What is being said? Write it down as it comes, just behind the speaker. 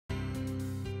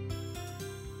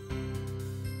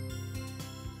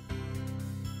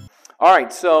All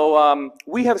right, so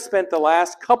we have spent the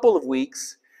last couple of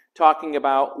weeks talking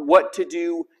about what to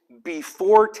do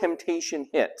before temptation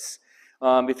hits.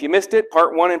 If you missed it,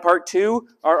 part 1 and part 2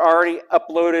 are already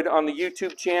uploaded on the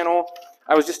YouTube channel.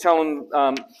 I was just telling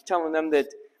them that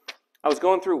I was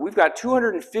going through, we've got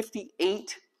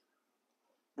 258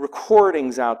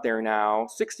 recordings out there now.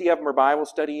 60 of them are Bible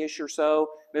study-ish or so.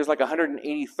 There's like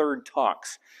 183rd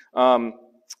talks.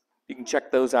 You can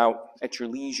check those out at your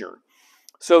leisure.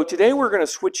 So today we're going to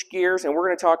switch gears and we're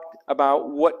going to talk about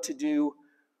what to do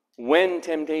when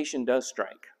temptation does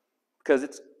strike. Because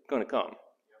it's going to come.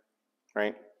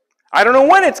 Right? I don't know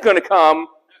when it's going to come,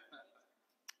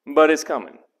 but it's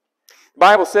coming. The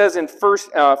Bible says in 1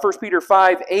 Peter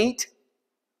 5:8,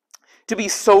 to be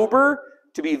sober,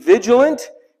 to be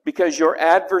vigilant, because your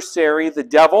adversary, the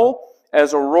devil,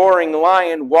 as a roaring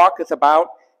lion, walketh about,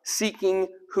 seeking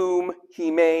whom he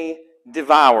may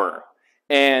devour.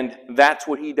 And that's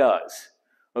what he does.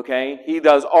 Okay? He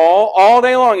does all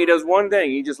day long. He does one thing.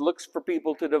 He just looks for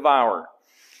people to devour.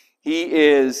 He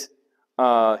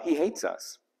hates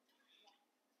us.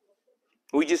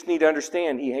 We just need to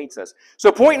understand he hates us.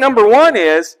 So point number 1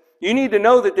 is, you need to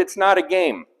know that it's not a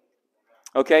game.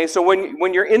 Okay? So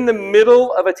when you're in the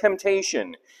middle of a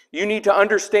temptation, you need to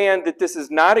understand that this is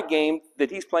not a game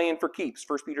that he's playing for keeps.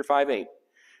 1 Peter 5:8.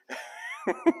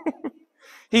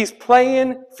 He's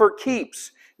playing for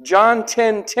keeps. John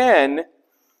 10:10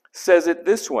 says it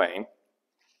this way.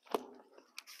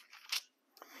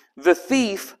 The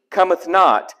thief cometh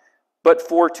not, but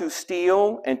for to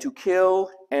steal and to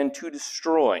kill and to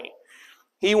destroy.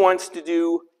 He wants to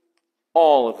do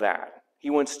all of that. He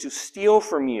wants to steal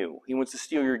from you. He wants to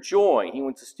steal your joy. He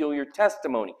wants to steal your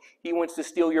testimony. He wants to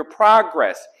steal your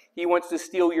progress. He wants to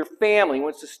steal your family. He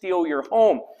wants to steal your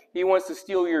home. He wants to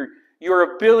steal your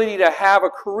ability to have a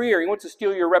career. He wants to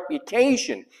steal your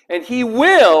reputation. And he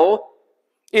will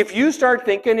if you start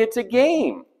thinking it's a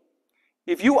game.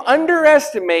 If you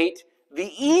underestimate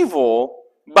the evil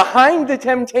behind the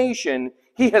temptation,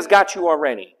 he has got you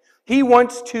already. He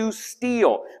wants to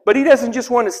steal. But he doesn't just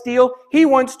want to steal, he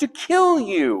wants to kill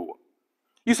you.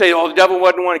 You say, oh, the devil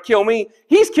wouldn't want to kill me.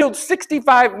 He's killed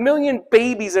 65 million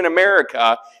babies in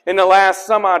America in the last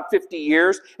some odd 50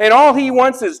 years, and all he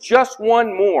wants is just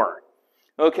one more.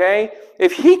 Okay?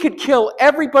 If he could kill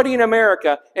everybody in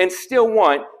America and still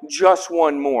want just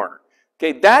one more.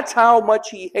 Okay, that's how much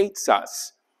he hates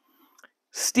us.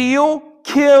 Steal,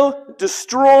 kill,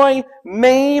 destroy,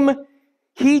 maim.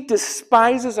 He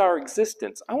despises our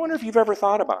existence. I wonder if you've ever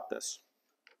thought about this.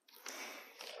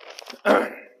 Do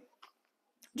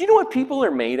you know what people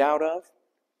are made out of?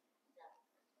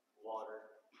 Water.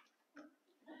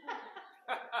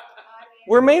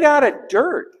 We're made out of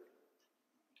dirt.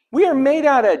 We are made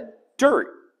out of dirt.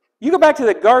 You go back to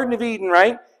the Garden of Eden,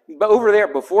 right? But over there,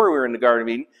 before we were in the Garden of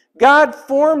Eden, God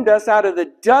formed us out of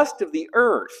the dust of the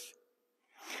earth.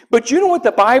 But you know what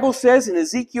the Bible says in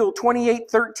Ezekiel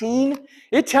 28:13?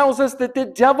 It tells us that the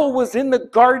devil was in the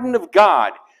garden of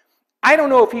God. I don't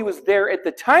know if he was there at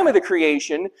the time of the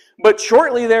creation, but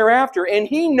shortly thereafter. And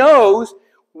he knows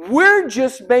we're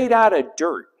just made out of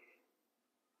dirt.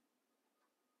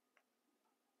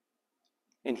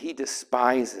 And he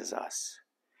despises us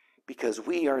because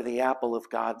we are the apple of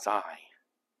God's eye.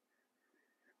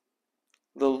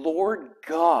 The Lord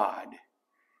God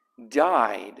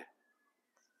died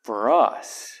for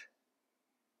us,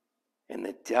 and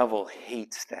the devil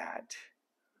hates that.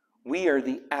 We are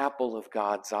the apple of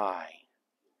God's eye.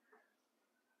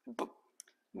 But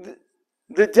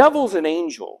the devil's an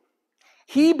angel.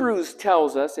 Hebrews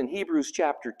tells us in Hebrews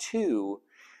chapter 2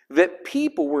 that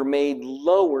people were made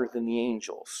lower than the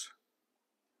angels.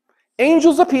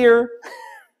 Angels up here,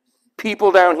 people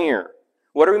down here.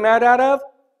 What are we made out of?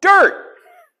 Dirt.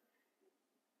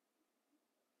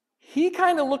 He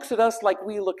kind of looks at us like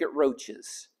we look at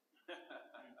roaches.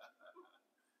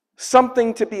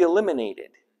 Something to be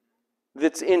eliminated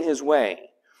that's in his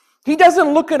way. He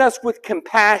doesn't look at us with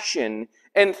compassion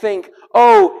and think,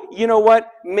 oh, you know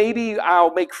what? Maybe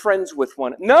I'll make friends with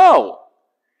one. No.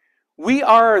 We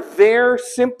are there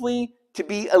simply to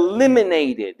be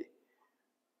eliminated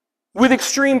with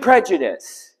extreme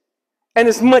prejudice and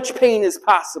as much pain as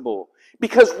possible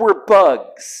because we're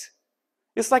bugs.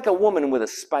 It's like a woman with a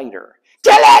spider.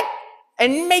 Kill it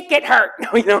and make it hurt.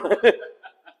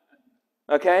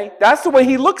 Okay? That's the way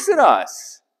he looks at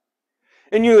us.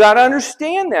 And you got to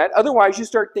understand that. Otherwise, you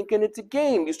start thinking it's a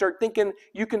game. You start thinking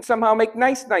you can somehow make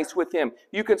nice with him.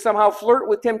 You can somehow flirt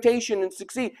with temptation and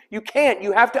succeed. You can't.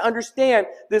 You have to understand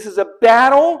this is a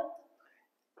battle,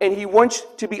 and he wants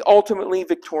to be ultimately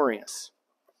victorious.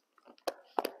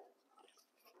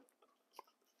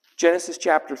 Genesis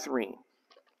chapter 3.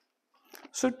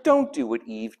 So don't do what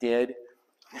Eve did.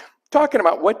 Talking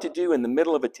about what to do in the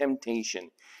middle of a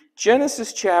temptation.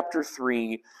 Genesis chapter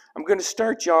 3. I'm going to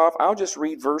start you off. I'll just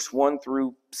read verse 1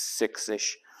 through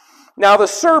 6-ish. Now the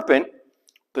serpent,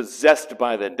 possessed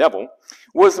by the devil,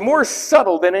 was more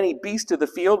subtle than any beast of the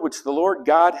field which the Lord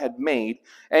God had made.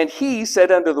 And he said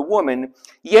unto the woman,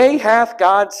 Yea, hath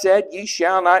God said, Ye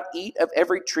shall not eat of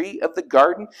every tree of the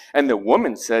garden? And the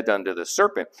woman said unto the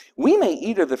serpent, We may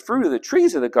eat of the fruit of the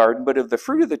trees of the garden, but of the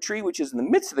fruit of the tree which is in the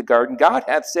midst of the garden, God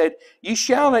hath said, Ye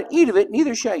shall not eat of it,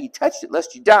 neither shall ye touch it,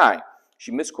 lest ye die.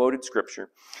 She misquoted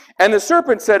Scripture. And the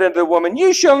serpent said unto the woman,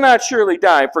 Ye shall not surely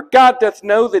die, for God doth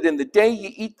know that in the day ye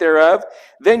eat thereof,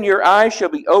 then your eyes shall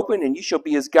be opened, and ye shall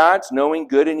be as gods, knowing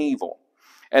good and evil.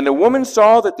 And the woman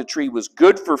saw that the tree was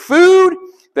good for food,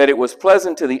 that it was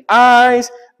pleasant to the eyes,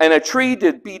 and a tree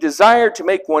to be desired to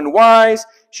make one wise.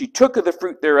 She took of the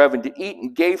fruit thereof and did eat,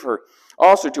 and gave her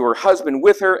also to her husband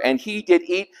with her, and he did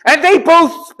eat, and they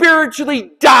both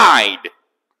spiritually died.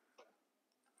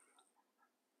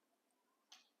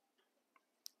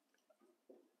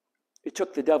 It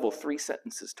took the devil 3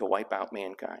 sentences to wipe out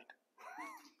mankind.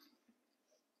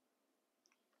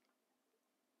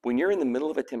 When you're in the middle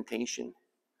of a temptation,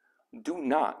 do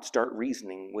not start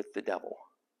reasoning with the devil.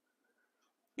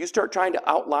 You start trying to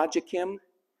outlogic him.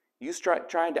 You start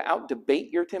trying to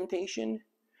outdebate your temptation.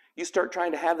 You start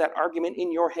trying to have that argument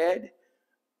in your head.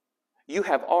 You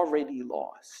have already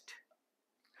lost.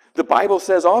 The Bible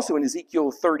says also in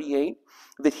Ezekiel 38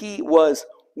 that he was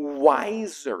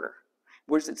wiser.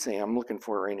 Where does it say? I'm looking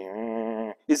for it right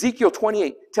here. Ezekiel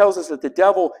 28 tells us that the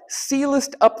devil sealeth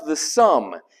up the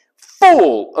sum,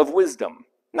 full of wisdom.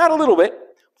 Not a little bit,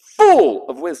 full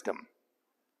of wisdom.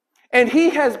 And he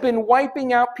has been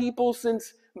wiping out people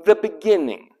since the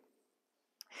beginning.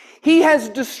 He has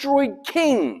destroyed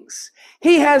kings.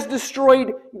 He has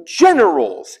destroyed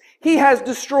generals. He has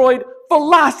destroyed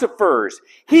philosophers.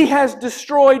 He has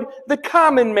destroyed the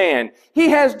common man.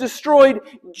 He has destroyed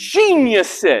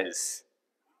geniuses.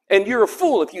 And you're a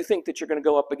fool if you think that you're going to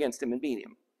go up against him and beat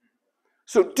him.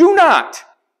 So do not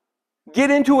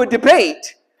get into a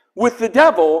debate with the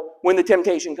devil when the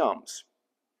temptation comes.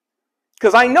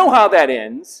 Because I know how that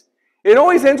ends. It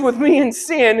always ends with me in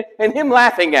sin and him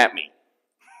laughing at me.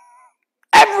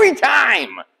 Every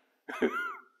time.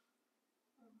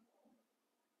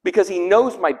 Because he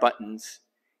knows my buttons.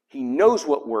 He knows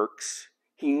what works.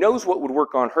 He knows what would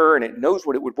work on her, and it knows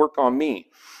what it would work on me.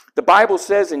 The Bible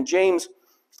says in James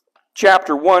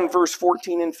chapter 1, verse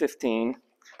 14 and 15.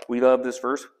 We love this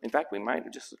verse. In fact, we might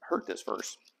have just heard this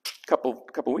verse a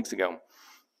couple weeks ago.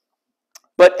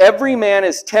 But every man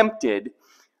is tempted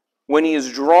when he is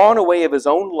drawn away of his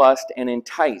own lust and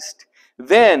enticed.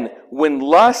 Then, when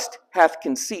lust hath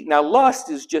conceived. Now, lust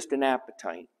is just an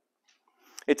appetite.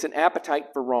 It's an appetite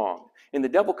for wrong. And the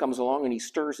devil comes along and he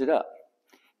stirs it up.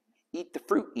 Eat the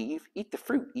fruit, Eve. Eat the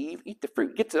fruit, Eve. Eat the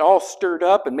fruit. Gets it all stirred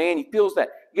up, and man, he feels that,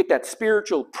 you get that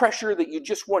spiritual pressure that you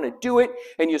just want to do it,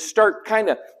 and you start kind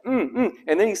of, And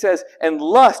then he says, and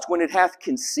lust, when it hath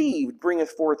conceived,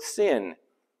 bringeth forth sin.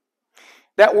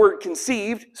 That word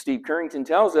conceived, Steve Currington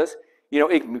tells us,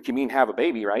 it can mean have a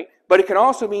baby, right? But it can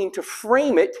also mean to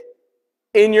frame it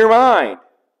in your mind.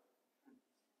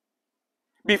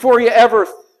 Before you ever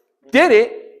did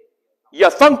it, you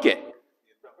thunk it.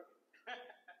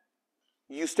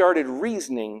 You started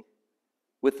reasoning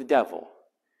with the devil.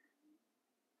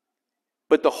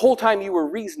 But the whole time you were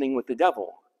reasoning with the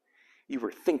devil, you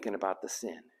were thinking about the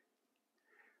sin.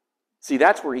 See,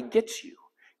 that's where he gets you.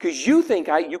 Because you think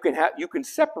you can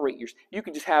separate you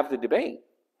can just have the debate.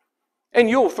 And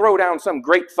you'll throw down some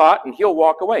great thought and he'll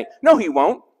walk away. No, he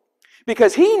won't.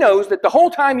 Because he knows that the whole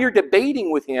time you're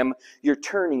debating with him, you're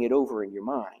turning it over in your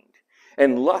mind.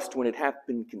 And lust, when it hath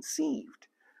been conceived,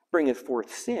 bringeth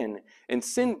forth sin, and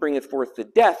sin bringeth forth the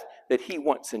death that he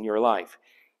wants in your life.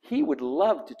 He would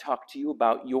love to talk to you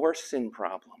about your sin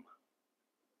problem.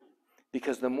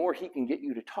 Because the more he can get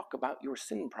you to talk about your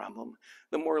sin problem,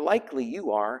 the more likely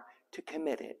you are to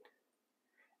commit it.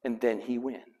 And then he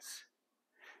wins.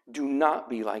 Do not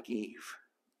be like Eve.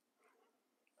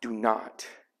 Do not.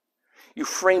 You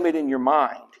frame it in your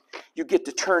mind. You get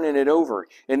to turning it over,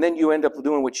 and then you end up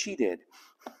doing what she did.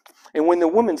 And when the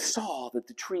woman saw that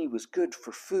the tree was good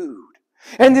for food,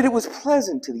 and that it was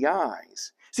pleasant to the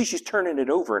eyes. See, she's turning it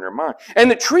over in her mind. And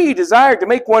the tree desired to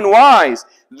make one wise.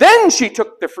 Then she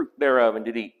took the fruit thereof and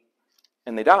did eat.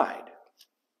 And they died.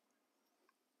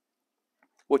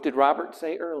 What did Robert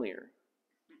say earlier?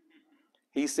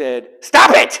 He said,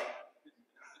 stop it!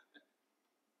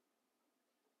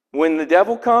 When the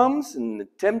devil comes and the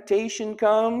temptation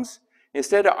comes,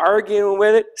 Instead of arguing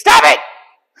with it, stop it!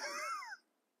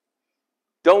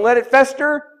 Don't let it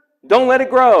fester. Don't let it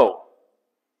grow.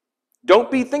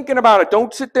 Don't be thinking about it.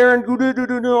 Don't sit there and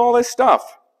do all this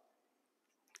stuff.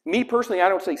 Me personally, I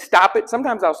don't say stop it.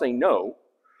 Sometimes I'll say no.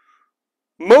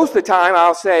 Most of the time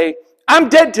I'll say, I'm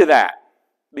dead to that.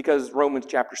 Because Romans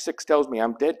chapter 6 tells me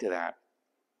I'm dead to that.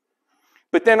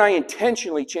 But then I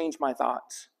intentionally change my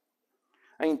thoughts.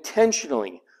 I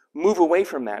intentionally move away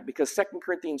from that because 2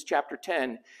 Corinthians chapter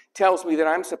 10 tells me that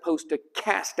I'm supposed to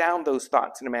cast down those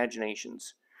thoughts and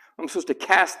imaginations. I'm supposed to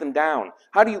cast them down.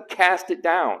 How do you cast it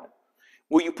down?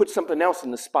 Well, you put something else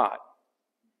in the spot.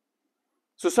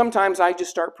 So sometimes I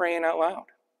just start praying out loud.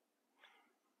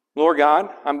 Lord God,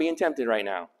 I'm being tempted right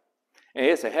now. And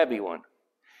it's a heavy one.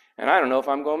 And I don't know if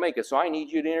I'm going to make it, so I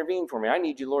need you to intervene for me. I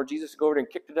need you, Lord Jesus, to go over there and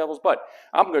kick the devil's butt.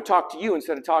 I'm going to talk to you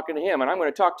instead of talking to him, and I'm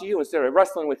going to talk to you instead of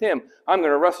wrestling with him. I'm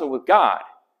going to wrestle with God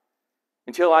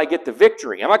until I get the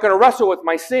victory. I'm not going to wrestle with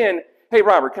my sin. Hey,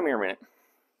 Robert, come here a minute.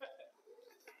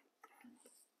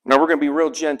 Now, we're going to be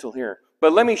real gentle here.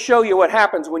 But let me show you what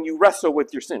happens when you wrestle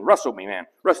with your sin. Wrestle me, man.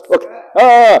 Wrestle.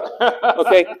 Okay.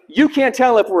 Okay. You can't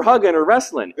tell if we're hugging or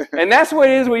wrestling. And that's what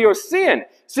it is with your sin.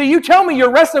 See, you tell me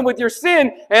you're wrestling with your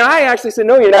sin, and I actually say,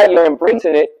 no, you're not. You're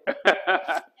embracing it.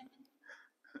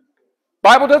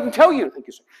 Bible doesn't tell you to think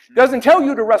your sin. It doesn't tell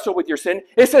you to wrestle with your sin.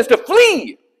 It says to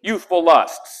flee youthful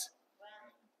lusts.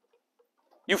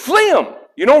 You flee them.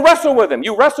 You don't wrestle with them.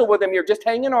 You wrestle with them. You're just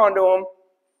hanging on to them.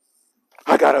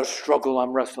 I got a struggle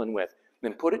I'm wrestling with.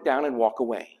 Then put it down and walk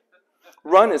away.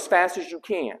 Run as fast as you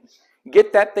can.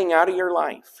 Get that thing out of your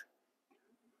life.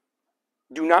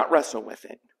 Do not wrestle with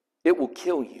it. It will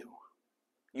kill you.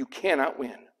 You cannot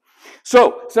win.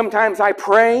 So sometimes I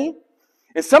pray,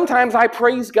 and sometimes I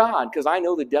praise God, because I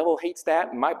know the devil hates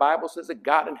that, and my Bible says that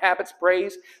God inhabits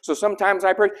praise. So sometimes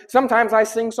I pray. Sometimes I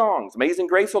sing songs. Amazing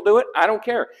Grace will do it. I don't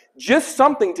care. Just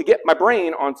something to get my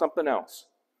brain on something else.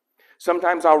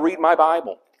 Sometimes I'll read my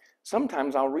Bible.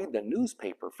 Sometimes I'll read the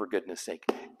newspaper, for goodness sake.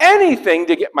 Anything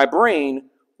to get my brain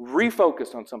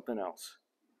refocused on something else.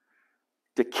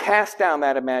 To cast down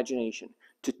that imagination.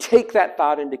 To take that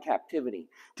thought into captivity.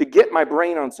 To get my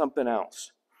brain on something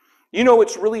else. You know,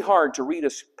 it's really hard to read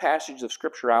a passage of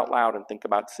Scripture out loud and think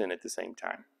about sin at the same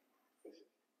time.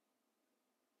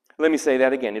 Let me say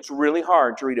that again. It's really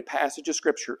hard to read a passage of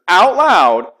Scripture out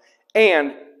loud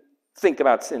and think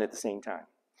about sin at the same time.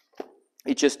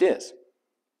 It just is.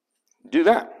 Do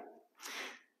that.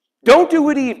 Don't do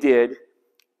what Eve did.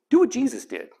 Do what Jesus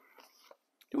did.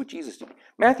 Do what Jesus did.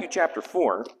 Matthew chapter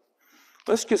 4.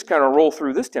 Let's just kind of roll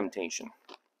through this temptation.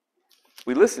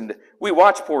 We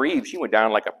watched poor Eve. She went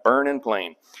down like a burning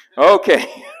plane. Okay,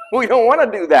 we don't want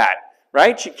to do that,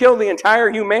 right? She killed the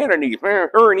entire humanity.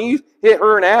 Her and Eve hit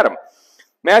her and Adam.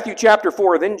 Matthew chapter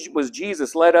 4, then was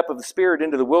Jesus led up of the Spirit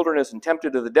into the wilderness and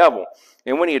tempted of the devil.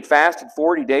 And when he had fasted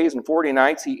 40 days and 40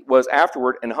 nights, he was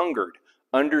afterward and hungered.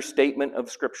 Understatement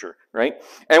of Scripture, right?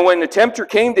 And when the tempter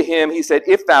came to him, he said,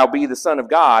 if thou be the Son of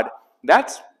God.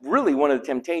 That's really one of the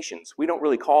temptations. We don't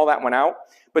really call that one out.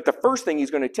 But the first thing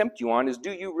he's going to tempt you on is,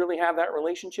 do you really have that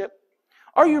relationship?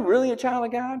 Are you really a child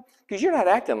of God? Because you're not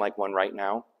acting like one right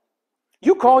now.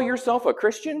 You call yourself a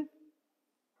Christian?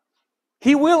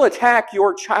 He will attack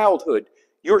your childhood,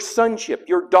 your sonship,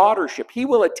 your daughtership. He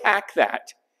will attack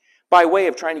that by way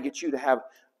of trying to get you to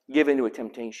give into a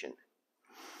temptation.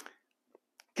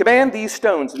 Command these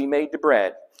stones to be made to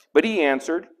bread. But he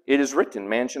answered, it is written,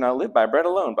 man shall not live by bread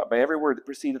alone, but by every word that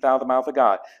proceedeth out of the mouth of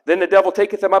God. Then the devil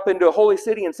taketh him up into a holy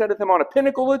city, and setteth him on a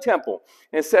pinnacle of the temple,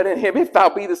 and said unto him, if thou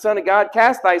be the Son of God,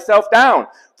 cast thyself down.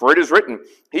 For it is written,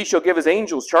 he shall give his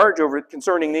angels charge over it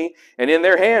concerning thee, and in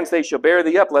their hands they shall bear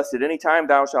thee up, lest at any time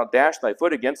thou shalt dash thy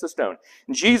foot against a stone.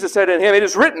 And Jesus said unto him, it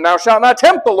is written, thou shalt not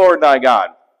tempt the Lord thy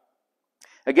God.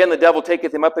 Again the devil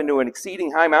taketh him up into an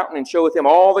exceeding high mountain, and showeth him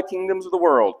all the kingdoms of the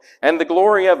world, and the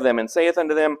glory of them, and saith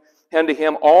unto him,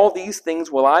 all these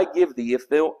things will I give thee,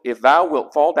 if thou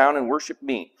wilt fall down and worship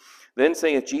me. Then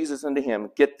saith Jesus unto him,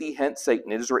 get thee hence,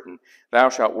 Satan, it is written, thou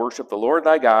shalt worship the Lord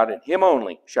thy God, and him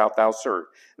only shalt thou serve.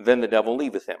 Then the devil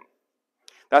leaveth him.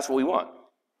 That's what we want.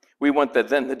 We want that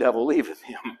then the devil leaveth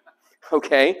him.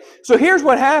 Okay? So here's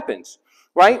what happens,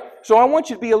 right? So I want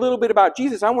you to be a little bit about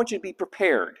Jesus. I want you to be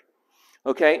prepared.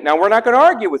 Okay? Now, we're not going to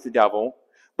argue with the devil,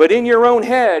 but in your own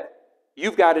head,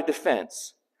 you've got a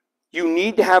defense. You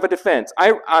need to have a defense.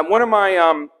 One of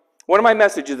my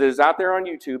messages that is out there on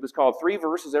YouTube is called 3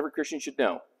 Verses Every Christian Should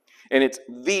Know. And it's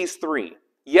these 3.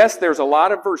 Yes, there's a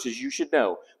lot of verses you should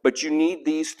know, but you need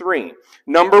these 3.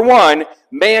 Number 1,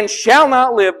 man shall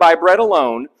not live by bread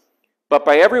alone, but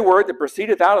by every word that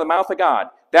proceedeth out of the mouth of God.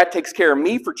 That takes care of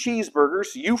me for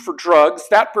cheeseburgers, you for drugs,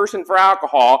 that person for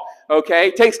alcohol,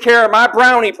 okay? Takes care of my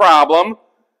brownie problem.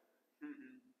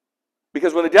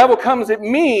 Because when the devil comes at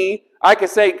me, I can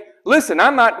say, listen,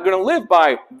 I'm not going to live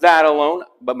by that alone,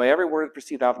 but by every word that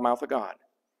proceeds out of the mouth of God.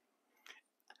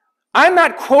 I'm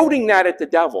not quoting that at the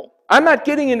devil. I'm not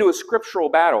getting into a scriptural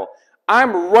battle.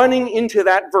 I'm running into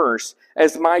that verse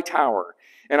as my tower.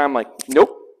 And I'm like,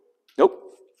 nope,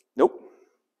 nope, nope.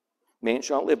 Man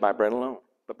shall not live by bread alone,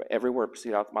 but by every word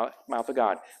proceed out of the mouth of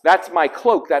God. That's my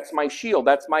cloak. That's my shield.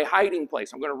 That's my hiding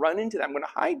place. I'm going to run into that. I'm going to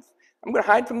hide. I'm going to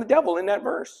hide from the devil in that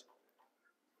verse.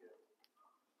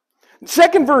 The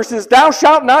second verse is, thou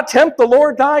shalt not tempt the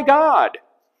Lord thy God.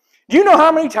 Do you know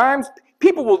how many times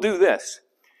people will do this?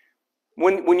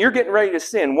 When you're getting ready to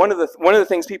sin, one of the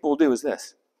things people will do is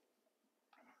this.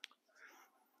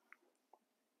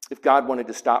 If God wanted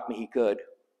to stop me, he could.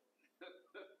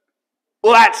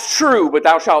 Well, that's true, but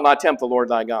thou shalt not tempt the Lord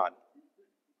thy God.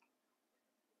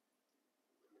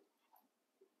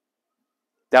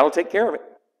 That'll take care of it.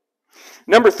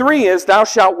 Number 3 is, thou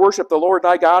shalt worship the Lord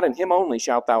thy God, and him only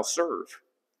shalt thou serve.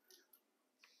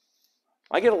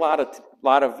 I get a lot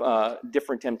of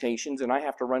different temptations, and I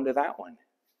have to run to that one.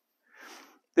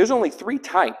 There's only 3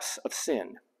 types of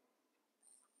sin.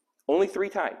 Only 3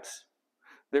 types.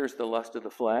 There's the lust of the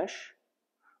flesh,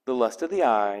 the lust of the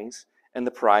eyes, and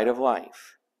the pride of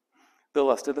life. The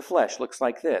lust of the flesh looks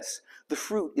like this. The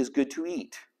fruit is good to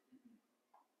eat.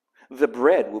 The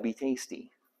bread will be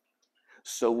tasty.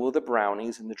 So will the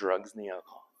brownies and the drugs and the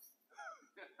alcohol.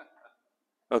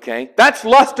 Okay? That's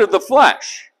lust of the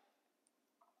flesh.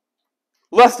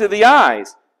 Lust of the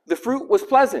eyes. The fruit was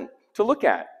pleasant to look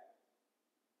at.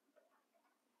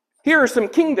 Here are some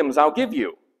kingdoms I'll give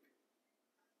you.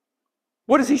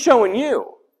 What is he showing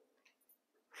you?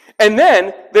 And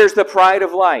then there's the pride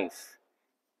of life.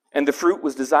 And the fruit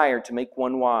was desired to make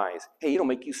one wise. Hey, it'll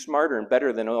make you smarter and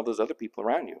better than all those other people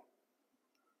around you.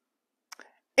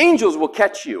 Angels will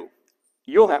catch you.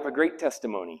 You'll have a great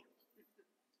testimony.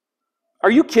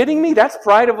 Are you kidding me? That's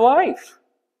pride of life.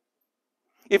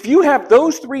 If you have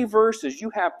those 3 verses, you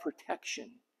have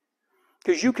protection.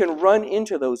 Because you can run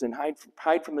into those and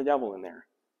hide from the devil in there.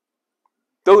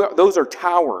 Those are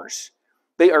towers.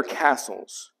 They are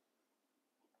castles.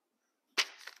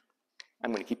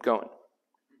 I'm going to keep going.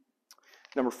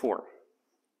 Number 4.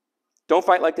 Don't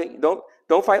fight like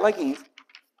don't fight like Eve.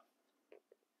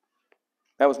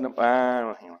 That was number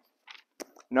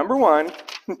 1.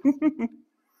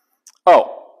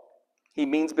 Oh, he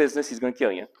means business. He's going to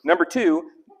kill you. Number 2,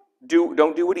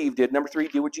 don't do what Eve did. Number 3,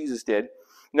 do what Jesus did.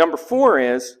 Number 4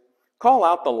 is call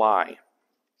out the lie.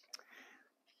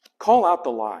 Call out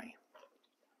the lie.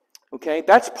 Okay,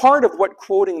 that's part of what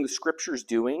quoting the scripture's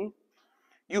doing.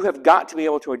 You have got to be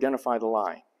able to identify the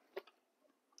lie.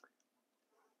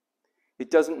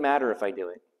 It doesn't matter if I do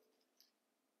it.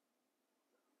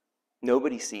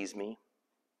 Nobody sees me.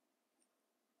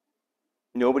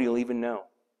 Nobody will even know.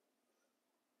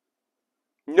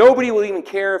 Nobody will even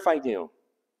care if I do.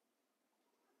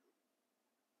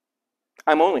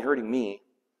 I'm only hurting me,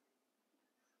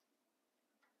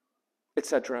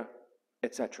 etc.,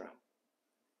 etc.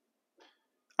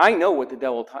 I know what the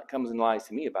devil comes and lies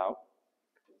to me about.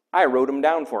 I wrote him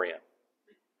down for you.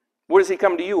 What does he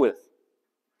come to you with?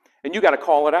 And you got to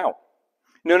call it out.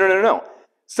 No.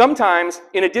 Sometimes,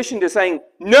 in addition to saying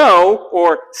no,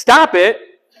 or stop it,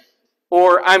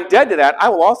 or I'm dead to that, I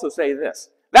will also say this.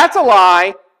 That's a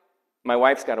lie. My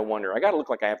wife's got to wonder. I got to look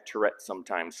like I have Tourette's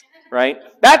sometimes, right?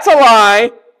 That's a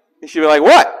lie. And she'll be like,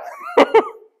 what?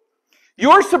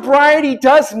 Your sobriety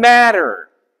does matter.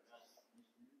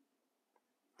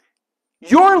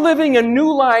 You're living a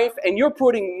new life, and you're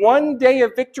putting one day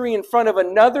of victory in front of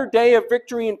another day of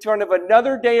victory in front of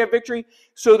another day of victory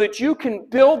so that you can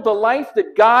build the life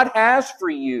that God has for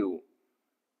you.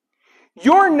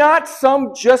 You're not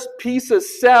some just piece of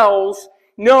cells.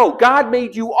 No, God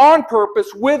made you on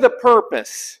purpose with a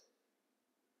purpose.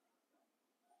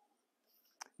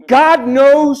 God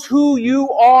knows who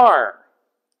you are.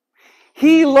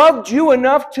 He loved you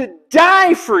enough to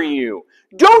die for you.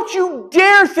 Don't you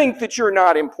dare think that you're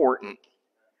not important.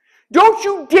 Don't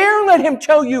you dare let him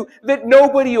tell you that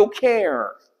nobody will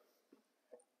care.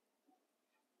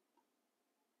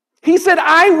 He said,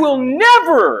 I will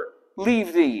never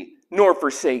leave thee nor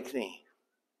forsake thee.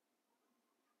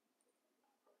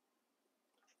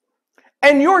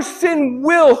 And your sin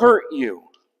will hurt you.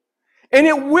 And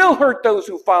it will hurt those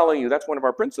who follow you. That's one of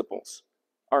our principles.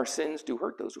 Our sins do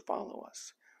hurt those who follow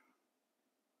us.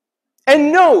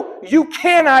 And no, you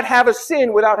cannot have a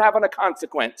sin without having a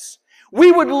consequence.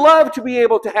 We would love to be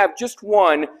able to have just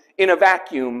one in a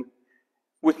vacuum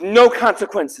with no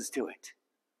consequences to it.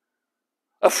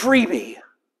 A freebie.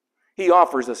 He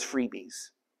offers us freebies.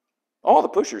 All the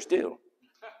pushers do.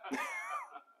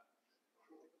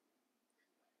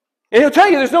 And he'll tell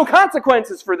you there's no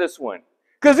consequences for this one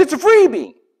because it's a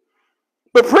freebie.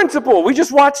 But principle, we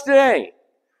just watched today.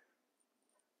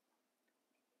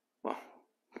 Well,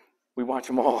 we watch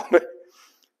them all. But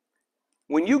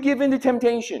when you give in to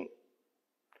temptation,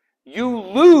 you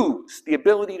lose the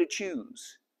ability to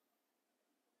choose.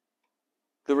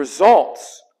 The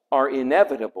results are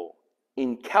inevitable,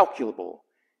 incalculable,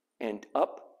 and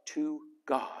up to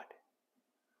God.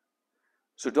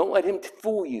 So don't let him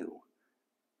fool you.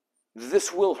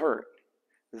 This will hurt.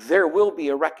 There will be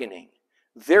a reckoning.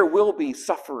 There will be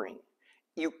suffering.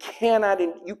 You cannot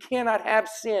have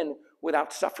sin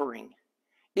without suffering.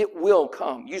 It will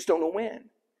come. You just don't know when.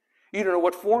 You don't know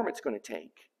what form it's going to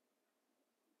take.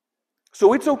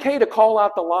 So it's okay to call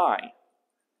out the lie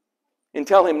and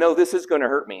tell him, no, this is going to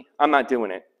hurt me. I'm not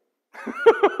doing it.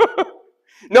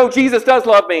 No, Jesus does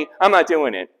love me. I'm not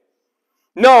doing it.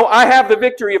 No, I have the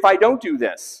victory if I don't do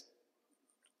this.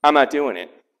 I'm not doing it.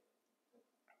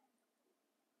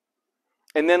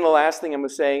 And then the last thing I'm going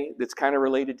to say that's kind of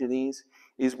related to these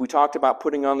is we talked about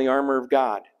putting on the armor of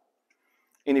God.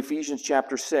 In Ephesians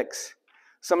chapter 6,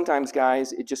 sometimes,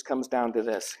 guys, it just comes down to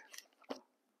this.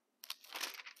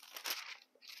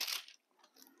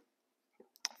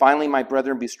 Finally, my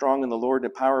brethren, be strong in the Lord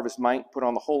and the power of his might. Put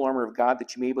on the whole armor of God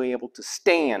that you may be able to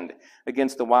stand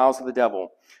against the wiles of the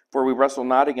devil. For we wrestle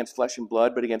not against flesh and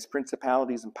blood, but against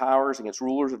principalities and powers, against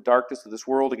rulers of darkness of this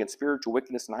world, against spiritual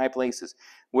wickedness in high places.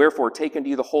 Wherefore, take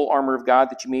unto you the whole armor of God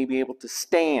that you may be able to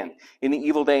stand in the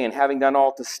evil day, and having done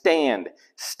all to stand,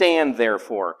 stand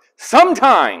therefore.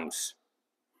 Sometimes,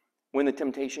 when the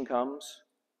temptation comes,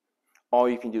 all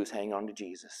you can do is hang on to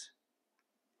Jesus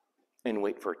and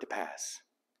wait for it to pass.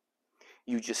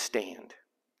 You just stand.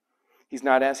 He's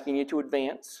not asking you to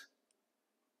advance.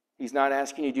 He's not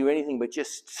asking you to do anything but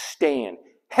just stand.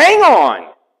 Hang on!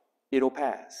 It'll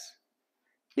pass.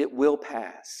 It will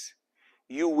pass.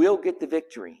 You will get the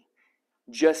victory.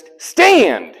 Just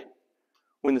stand!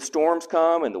 When the storms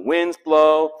come and the winds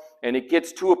blow and it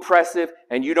gets too oppressive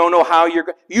and you don't know how you're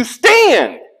going, you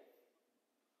stand!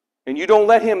 And you don't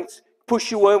let him push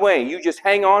you away. You just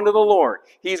hang on to the Lord.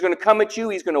 He's going to come at you.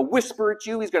 He's going to whisper at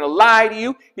you. He's going to lie to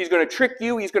you. He's going to trick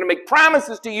you. He's going to make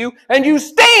promises to you. And you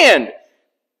stand.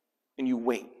 And you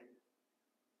wait.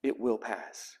 It will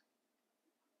pass.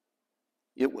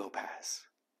 It will pass.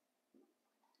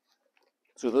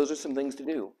 So those are some things to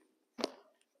do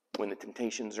when the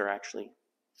temptations are actually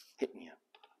hitting you.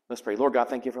 Let's pray. Lord God,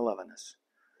 thank you for loving us.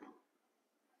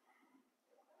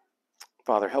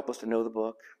 Father, help us to know the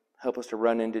book. Help us to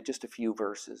run into just a few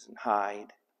verses and hide.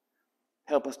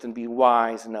 Help us to be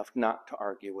wise enough not to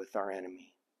argue with our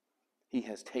enemy. He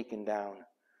has taken down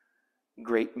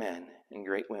great men and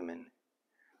great women.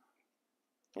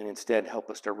 And instead,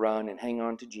 help us to run and hang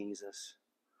on to Jesus,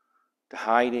 to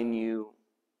hide in you,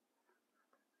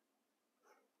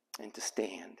 and to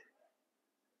stand,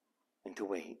 and to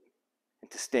wait,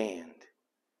 and to stand,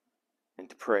 and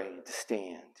to pray, and to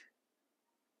stand,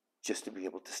 just to be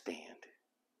able to stand.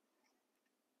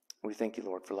 We thank you,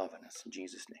 Lord, for loving us. In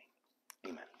Jesus'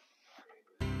 name, amen.